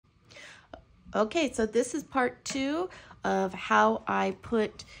Okay, so this is part 2 of how I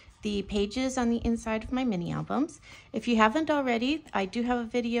put the pages on the inside of my mini albums. If you haven't already, I do have a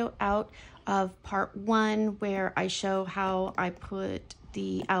video out of part 1 where I show how I put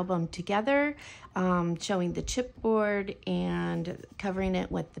the album together, showing the chipboard and covering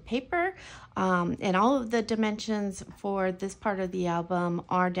it with the paper. And all of the dimensions for this part of the album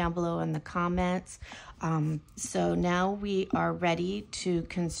are down below in the comments. So now we are ready to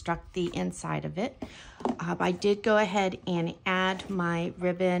construct the inside of it. I did go ahead and add my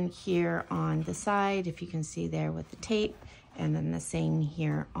ribbon here on the side, if you can see there with the tape, and then the same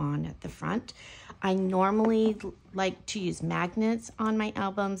here on at the front. I normally like to use magnets on my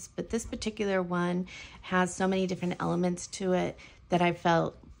albums, but this particular one has so many different elements to it that I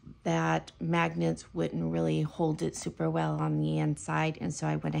felt that magnets wouldn't really hold it super well on the inside, and so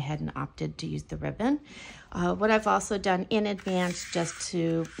I went ahead and opted to use the ribbon. What I've also done in advance, just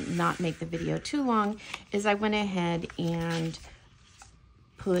to not make the video too long, is I went ahead and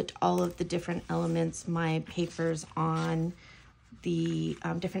put all of the different elements, my papers, on the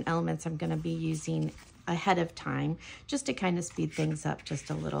different elements I'm going to be using ahead of time, just to kind of speed things up just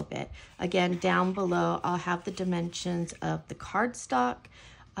a little bit. Again, down below I'll have the dimensions of the cardstock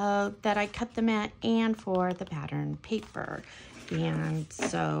that I cut them at, and for the pattern paper. And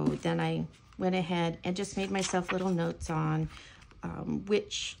so then I went ahead and just made myself little notes on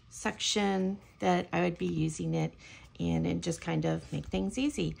which section that I would be using it in, and just kind of make things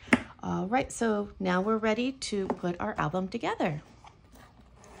easy. All right, so now we're ready to put our album together.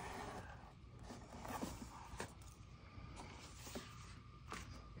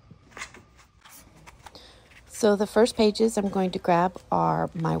 So the first pages I'm going to grab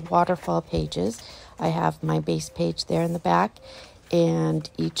are my waterfall pages. I have my base page there in the back, and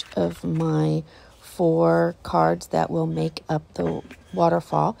each of my 4 cards that will make up the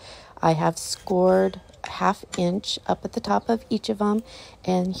waterfall. I have scored 1/2 inch up at the top of each of them,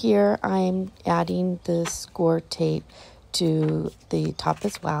 and here I'm adding the score tape to the top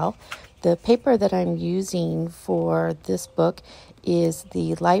as well. The paper that I'm using for this book is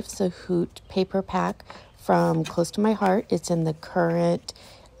the Life's a Hoot paper pack from Close to My Heart. It's in the current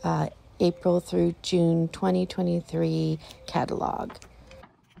April through June 2023 catalog.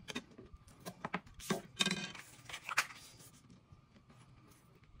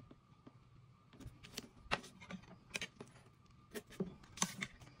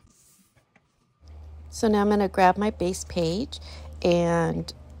 So now I'm going to grab my base page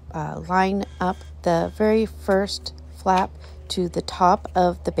and line up the very first flap to the top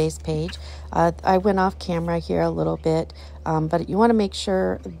of the base page. I went off camera here a little bit, but you want to make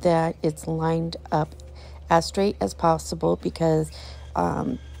sure that it's lined up as straight as possible, because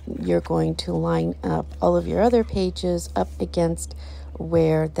you're going to line up all of your other pages up against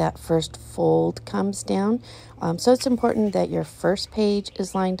where that first fold comes down. So it's important that your first page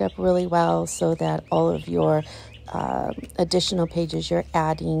is lined up really well, so that all of your additional pages you're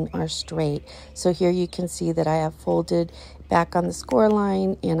adding are straight. So here you can see that I have folded back on the score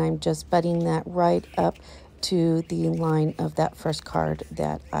line, and I'm just butting that right up to the line of that first card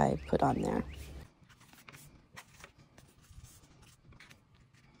that I put on there.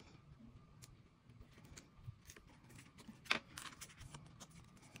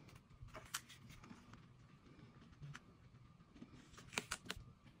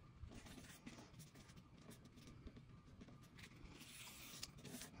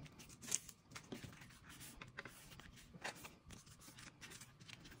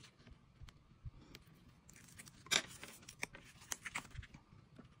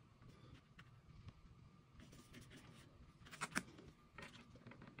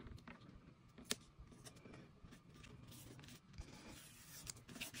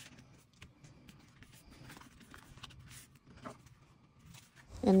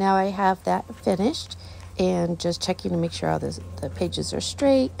 And now I have that finished, and just checking to make sure all the pages are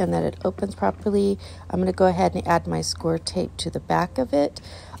straight and that it opens properly. I'm going to go ahead and add my score tape to the back of it.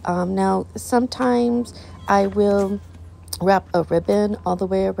 Now, sometimes I will wrap a ribbon all the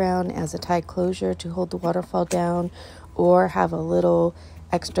way around as a tie closure to hold the waterfall down, or have a little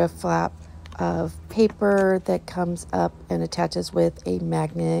extra flap of paper that comes up and attaches with a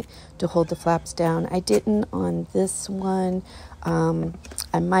magnet to hold the flaps down. I didn't on this one.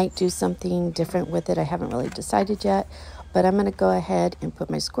 I might do something different with it. I haven't really decided yet, but I'm going to go ahead and put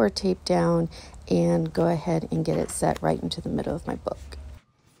my score tape down and go ahead and get it set right into the middle of my book.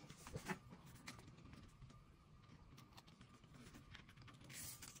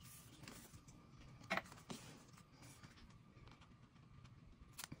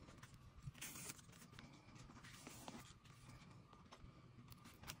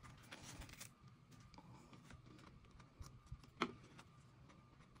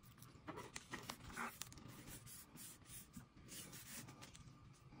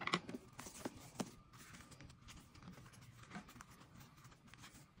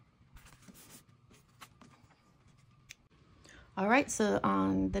 All right, so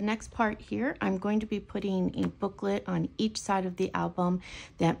on the next part here, I'm going to be putting a booklet on each side of the album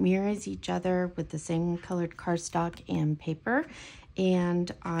that mirrors each other with the same colored cardstock and paper.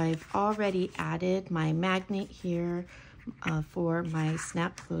 And I've already added my magnet here for my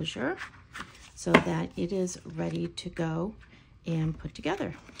snap closure so that it is ready to go and put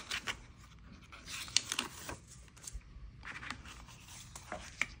together.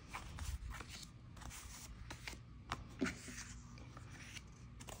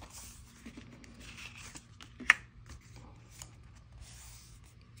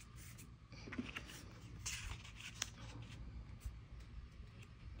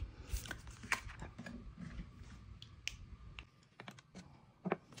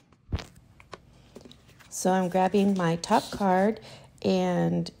 So I'm grabbing my top card,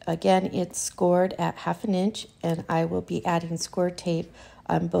 and again it's scored at 1/2 inch, and I will be adding score tape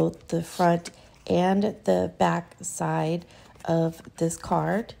on both the front and the back side of this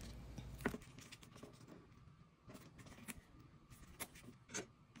card.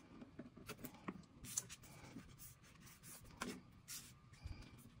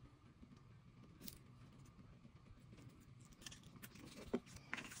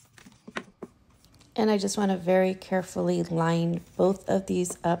 And I just want to very carefully line both of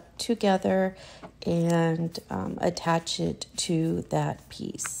these up together and attach it to that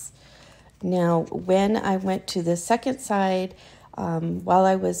piece. Now, when I went to the second side, while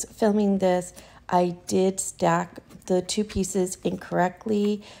I was filming this, I did stack the two pieces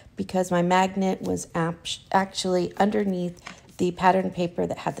incorrectly because my magnet was actually underneath the pattern paper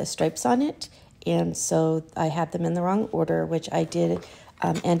that had the stripes on it. And so I had them in the wrong order, which I did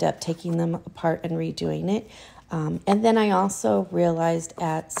end up taking them apart and redoing it. And then I also realized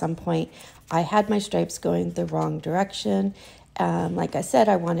at some point I had my stripes going the wrong direction. Like I said,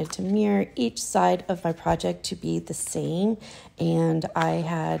 I wanted to mirror each side of my project to be the same, and I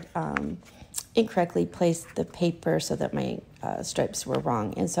had incorrectly placed the paper so that my stripes were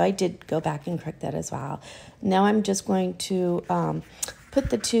wrong. And so I did go back and correct that as well. Now I'm just going to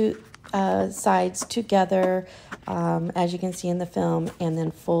put the two sides together, as you can see in the film, and then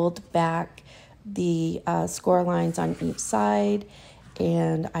fold back the score lines on each side.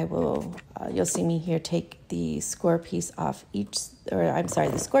 And I will, you'll see me here take the score piece off each, or I'm sorry,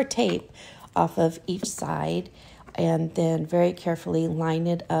 the score tape off of each side, and then very carefully line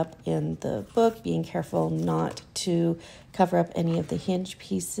it up in the book, being careful not to cover up any of the hinge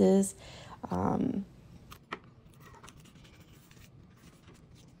pieces.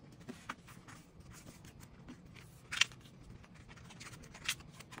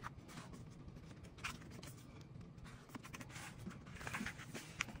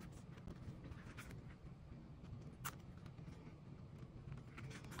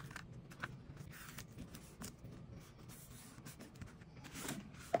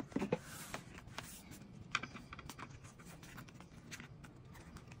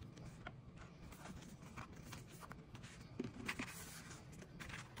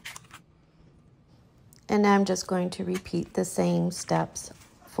 And I'm just going to repeat the same steps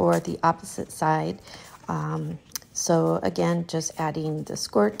for the opposite side. So again, just adding the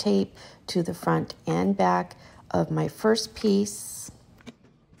score tape to the front and back of my first piece.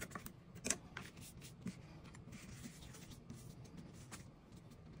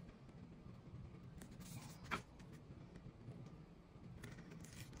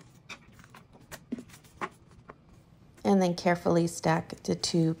 And then carefully stack the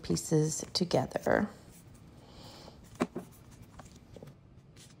two pieces together.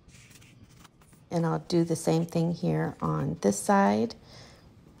 And I'll do the same thing here on this side.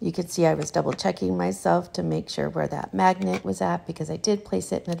 You can see I was double checking myself to make sure where that magnet was at because I did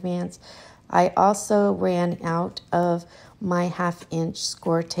place it in advance. I also ran out of my 1/2 inch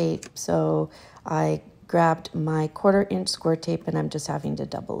score tape, so I grabbed my 1/4 inch score tape and I'm just having to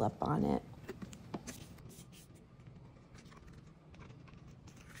double up on it.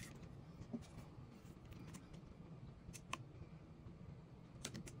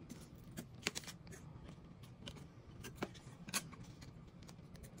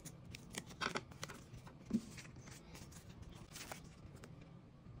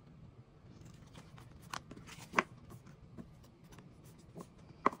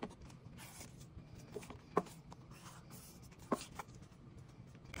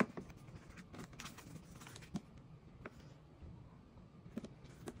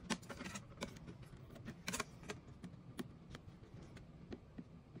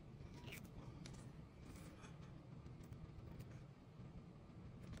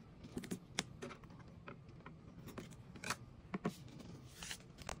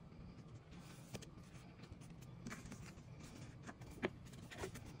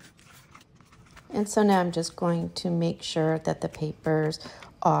 And so now I'm just going to make sure that the papers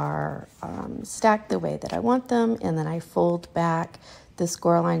are stacked the way that I want them, and then I fold back the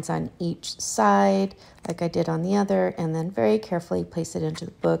score lines on each side like I did on the other, and then very carefully place it into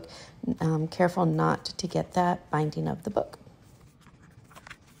the book, careful not to get that binding of the book.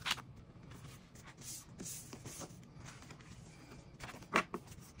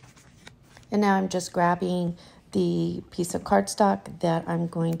 And now I'm just grabbing the piece of cardstock that I'm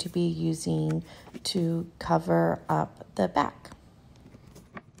going to be using to cover up the back.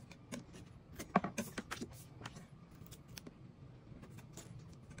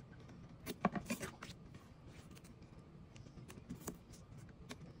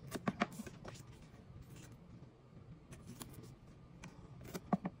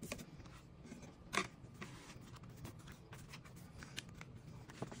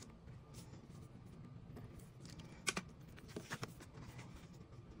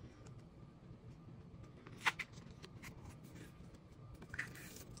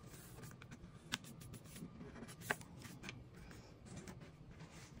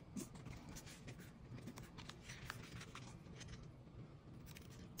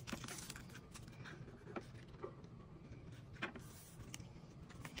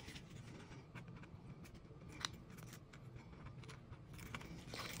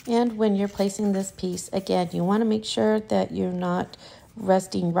 And when you're placing this piece, again, you want to make sure that you're not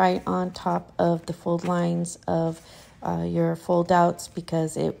resting right on top of the fold lines of your fold outs,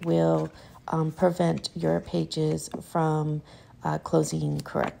 because it will prevent your pages from closing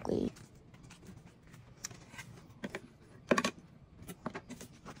correctly.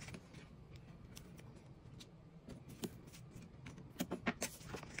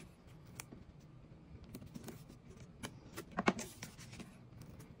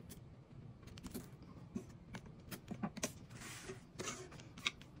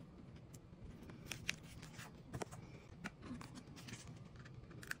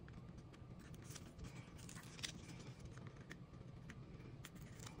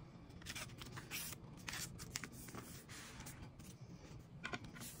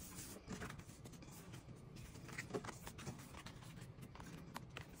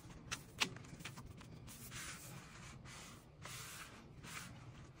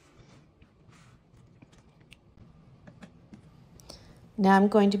 Now I'm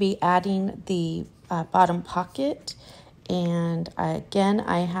going to be adding the bottom pocket, and again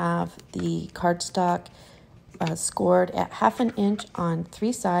I have the cardstock scored at 1/2 inch on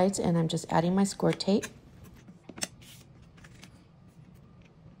 3 sides, and I'm just adding my score tape.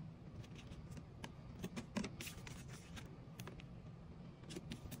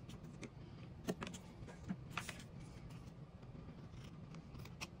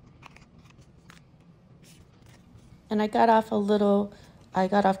 And I got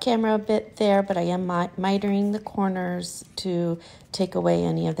off camera a bit there, but I am mitering the corners to take away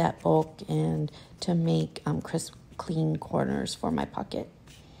any of that bulk and to make crisp, clean corners for my pocket.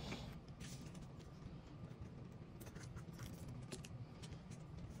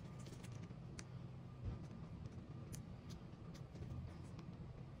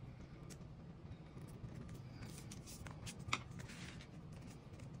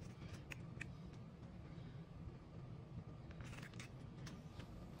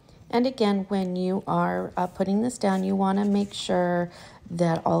 And again, when you are putting this down, you want to make sure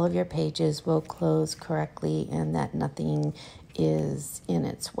that all of your pages will close correctly and that nothing is in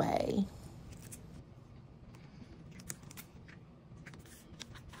its way.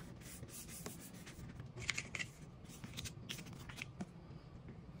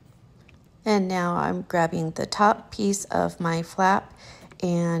 And now I'm grabbing the top piece of my flap,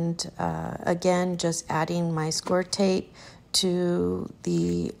 and again, just adding my score tape to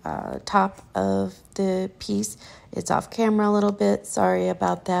the top of the piece. It's off camera a little bit, sorry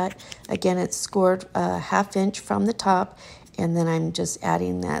about that. Again, it's scored 1/2 inch from the top, and then I'm just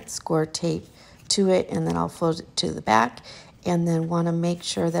adding that score tape to it, and then I'll fold it to the back, and then want to make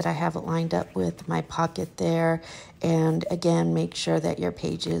sure that I have it lined up with my pocket there, and again, make sure that your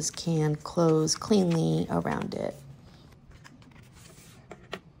pages can close cleanly around it.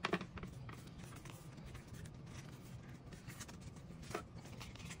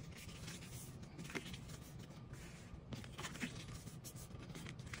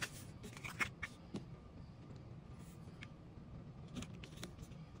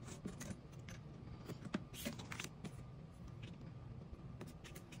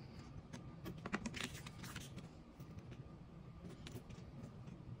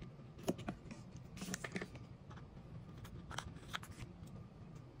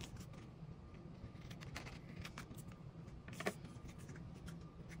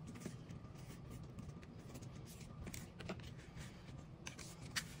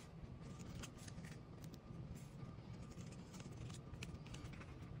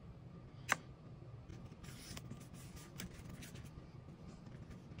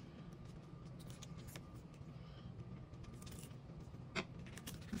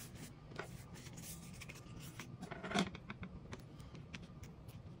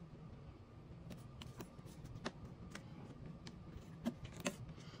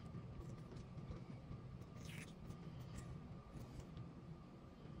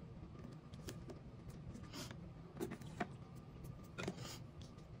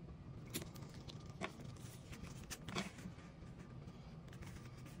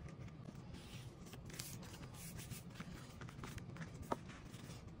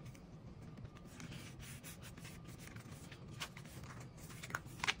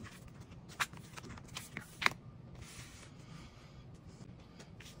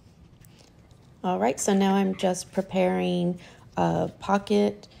 All right, so now I'm just preparing a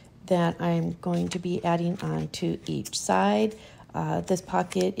pocket that I'm going to be adding onto each side. This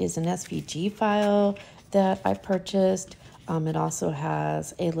pocket is an SVG file that I purchased. It also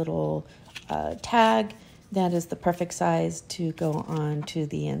has a little tag that is the perfect size to go on to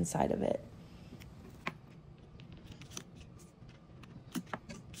the inside of it.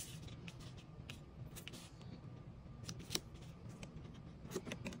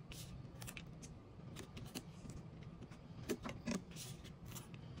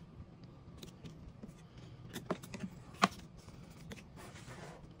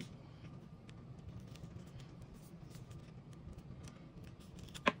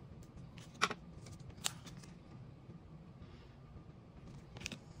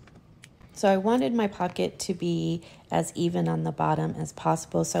 So I wanted my pocket to be as even on the bottom as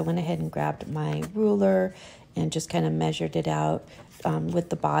possible. So I went ahead and grabbed my ruler and just kind of measured it out with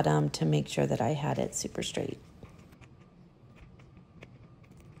the bottom to make sure that I had it super straight.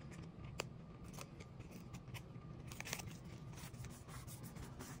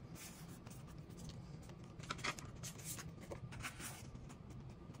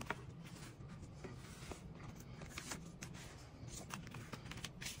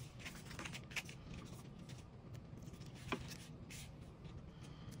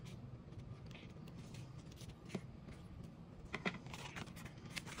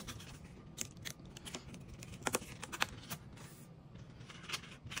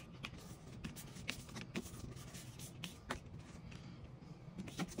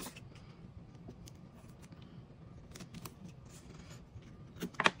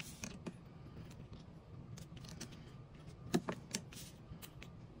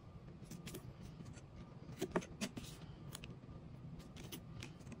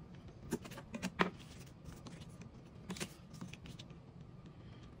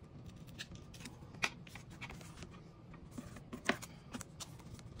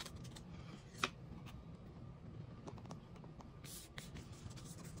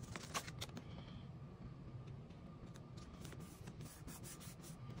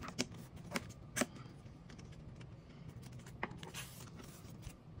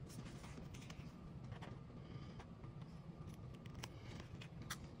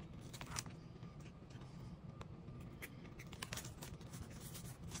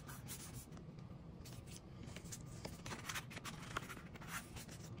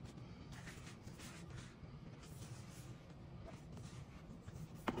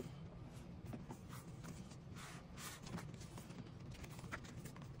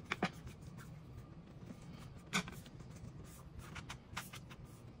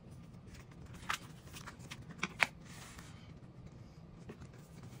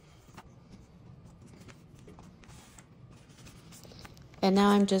 And now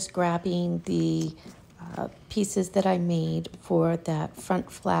I'm just grabbing the pieces that I made for that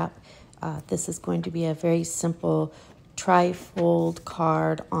front flap. This is going to be a very simple trifold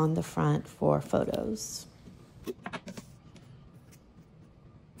card on the front for photos.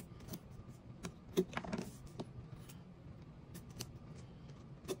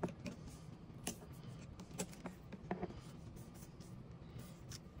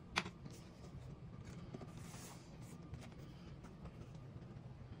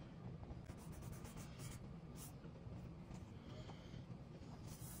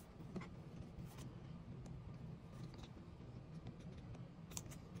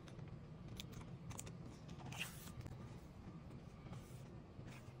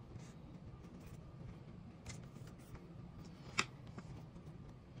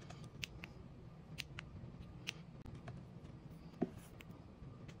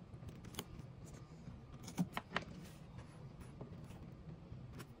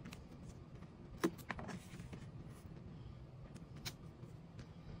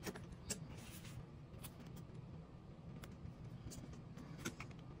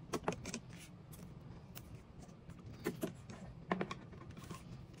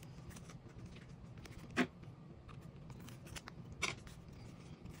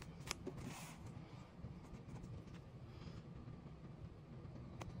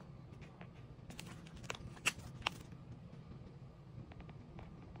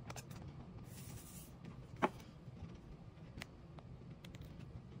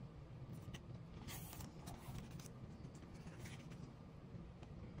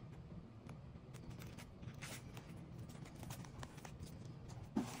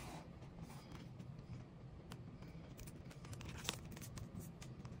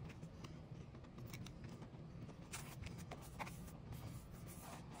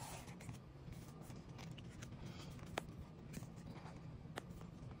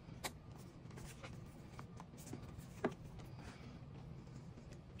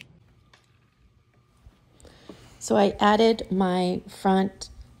 So I added my front,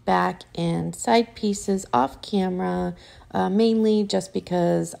 back, and side pieces off camera, mainly just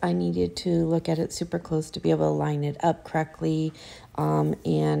because I needed to look at it super close to be able to line it up correctly,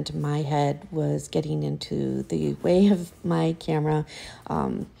 and my head was getting into the way of my camera.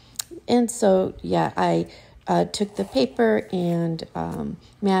 And so, yeah, I took the paper and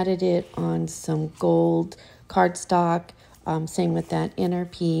matted it on some gold cardstock, same with that inner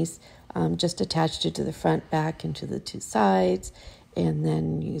piece. Just attached it to the front, back, and to the two sides. And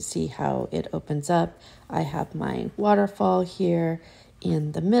then you see how it opens up. I have my waterfall here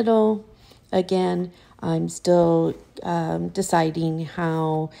in the middle. Again, I'm still deciding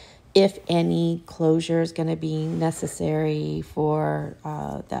how, if any, closure is going to be necessary for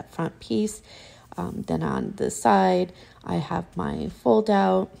that front piece. Then on the side, I have my fold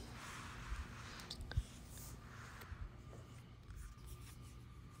out.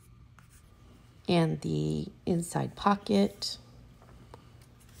 And the inside pocket.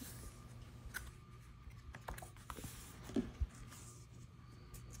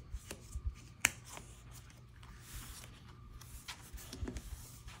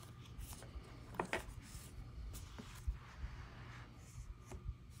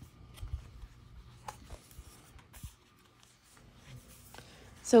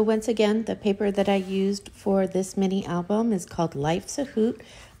 So once again, the paper that I used for this mini album is called Life's a Hoot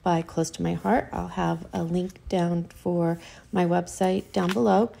by Close to My Heart. I'll have a link down for my website down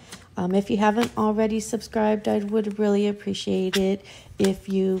below. If you haven't already subscribed, I would really appreciate it if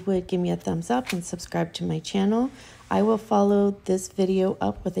you would give me a thumbs up and subscribe to my channel. I will follow this video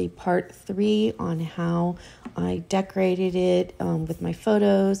up with a part 3 on how I decorated it with my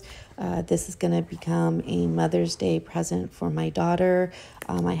photos. This is going to become a Mother's Day present for my daughter.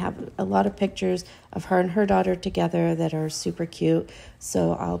 I have a lot of pictures of her and her daughter together that are super cute.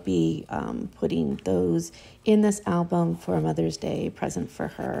 So I'll be putting those in this album for a Mother's Day present for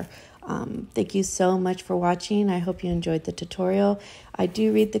her. Thank you so much for watching. I hope you enjoyed the tutorial. I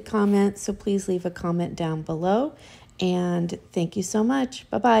do read the comments, so please leave a comment down below. And thank you so much.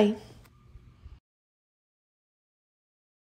 Bye-bye.